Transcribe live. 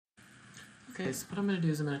Okay, so what I'm going to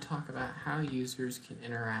do is I'm going to talk about how users can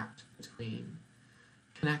interact between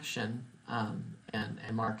Connexion and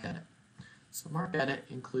MarcEdit. So MarcEdit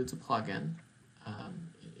includes a plugin.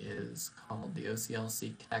 It is called the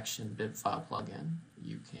OCLC Connexion bib file plugin.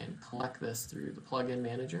 You can collect this through the plugin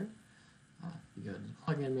manager. If you go to the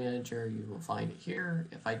plugin manager, you will find it here.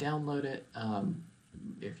 If I download it,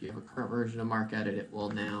 if you have a current version of MarcEdit, it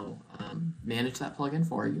will now manage that plugin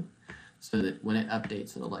for you, so that when it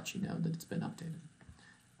updates, it'll let you know that it's been updated.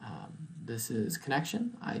 This is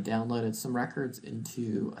Connexion. I downloaded some records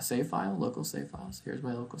into a save file, local save files. Here's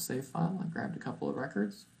my local save file. I grabbed a couple of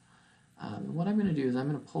records. And what I'm going to do is I'm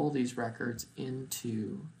going to pull these records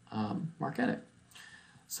into MarcEdit.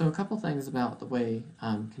 So a couple things about the way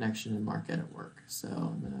Connexion and MarcEdit work. So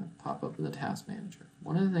I'm going to pop open the task manager.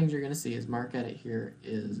 One of the things you're going to see is MarcEdit here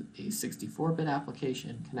is a 64-bit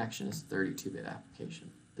application. Connexion is a 32-bit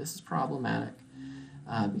application. This is problematic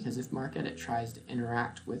because if MarcEdit tries to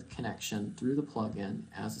interact with Connexion through the plugin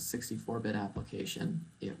as a 64-bit application,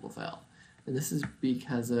 it will fail. And this is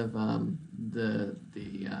because of the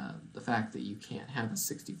fact that you can't have a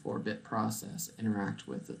 64-bit process interact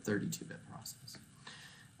with a 32-bit process.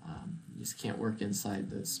 You just can't work inside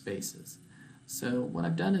those spaces. So what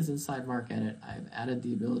I've done is inside MarcEdit, I've added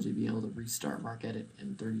the ability to be able to restart MarcEdit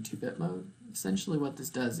in 32-bit mode. Essentially what this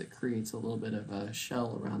does, it creates a little bit of a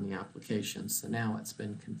shell around the application. So now it's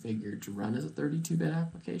been configured to run as a 32-bit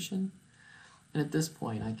application. And at this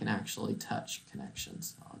point, I can actually touch Connexion.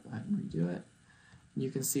 So I'll go ahead and redo it. And you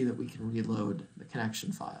can see that we can reload the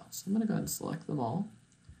Connexion files. So I'm going to go ahead and select them all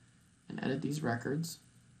and edit these records.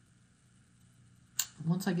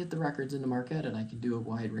 Once I get the records into MarcEdit, I can do a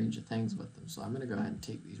wide range of things with them. So I'm going to go ahead and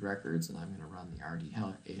take these records and I'm going to run the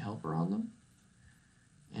RDA helper on them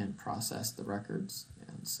and process the records.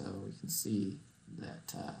 And so we can see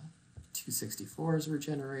that 264s were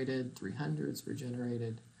generated, 300s were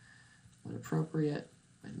generated when appropriate,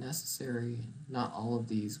 when necessary. Not all of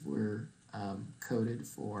these were coded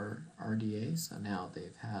for RDA, so now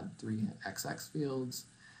they've had 3 XX fields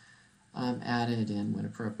added, and when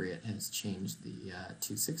appropriate has changed the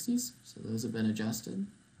 260s, so those have been adjusted.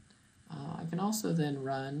 I can also then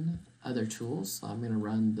run other tools. So I'm going to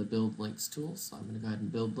run the build links tool, so I'm going to go ahead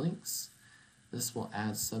and build links. This will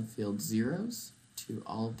add subfield zeros to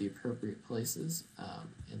all of the appropriate places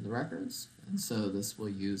in the records, and so this will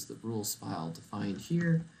use the rules file to find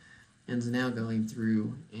here, and is now going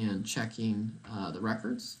through and checking the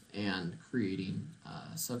records and creating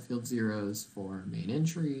subfield zeros for main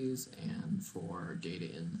entries and for data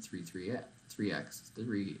in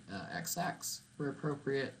 3XX where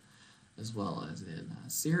appropriate, as well as in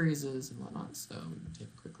series and whatnot. So we can take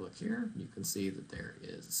a quick look here. You can see that there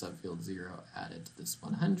is a subfield 0 added to this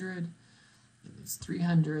 100. In these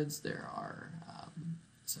 300s, there are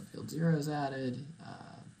subfield zeros added,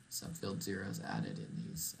 subfield zeros added in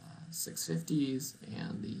these 650s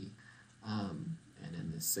and in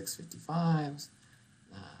the 655s,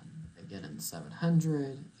 again in the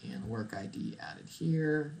 700, and work ID added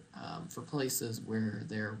here for places where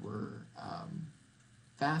there were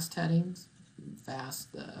fast headings.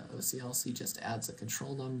 Fast, the OCLC just adds a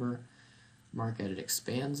control number. MarcEdit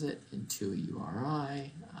expands it into a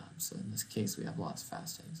URI. So in this case, we have lots of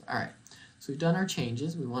fast headings. All right, so we've done our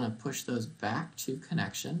changes. We want to push those back to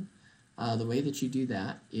Connexion. The way that you do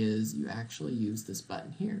that is you actually use this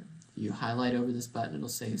button here. If you highlight over this button, it'll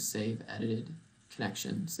say Save Edited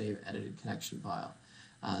Connexion, Save Edited Connexion File.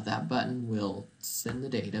 That button will send the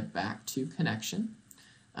data back to Connexion.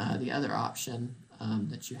 The other option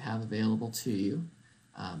that you have available to you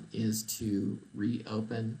is to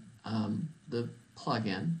reopen the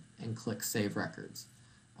plugin and click Save Records.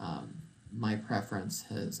 My preference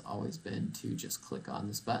has always been to just click on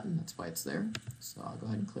this button. That's why it's there. So I'll go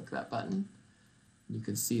ahead and click that button. You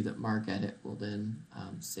can see that MarcEdit will then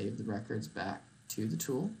save the records back to the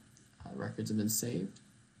tool. Records have been saved,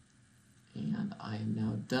 and I am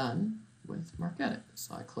now done with MarcEdit.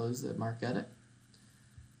 So I close the MarcEdit,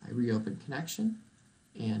 I reopen Connexion,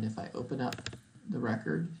 and if I open up the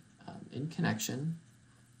record in Connexion,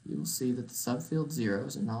 you will see that the subfield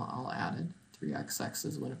zeros are now all added.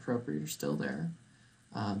 3XXs when appropriate are still there,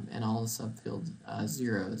 and all the subfield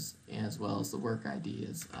zeros as well as the work ID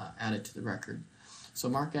is added to the record. So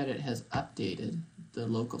MarcEdit has updated the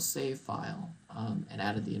local save file and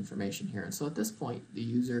added the information here. And so at this point, the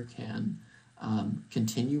user can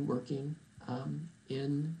continue working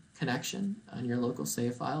in Connexion on your local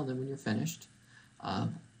save file. Then when you're finished,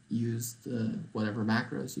 use the whatever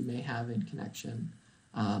macros you may have in Connexion,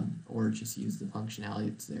 or just use the functionality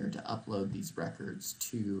that's there to upload these records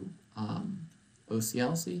to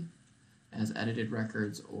OCLC as edited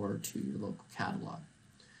records or to your local catalog.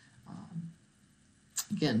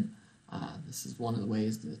 Again, this is one of the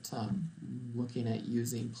ways that looking at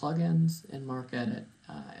using plugins in MarcEdit,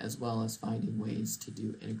 as well as finding ways to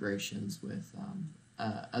do integrations with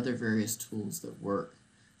other various tools that work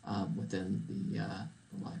within the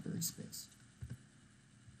library space.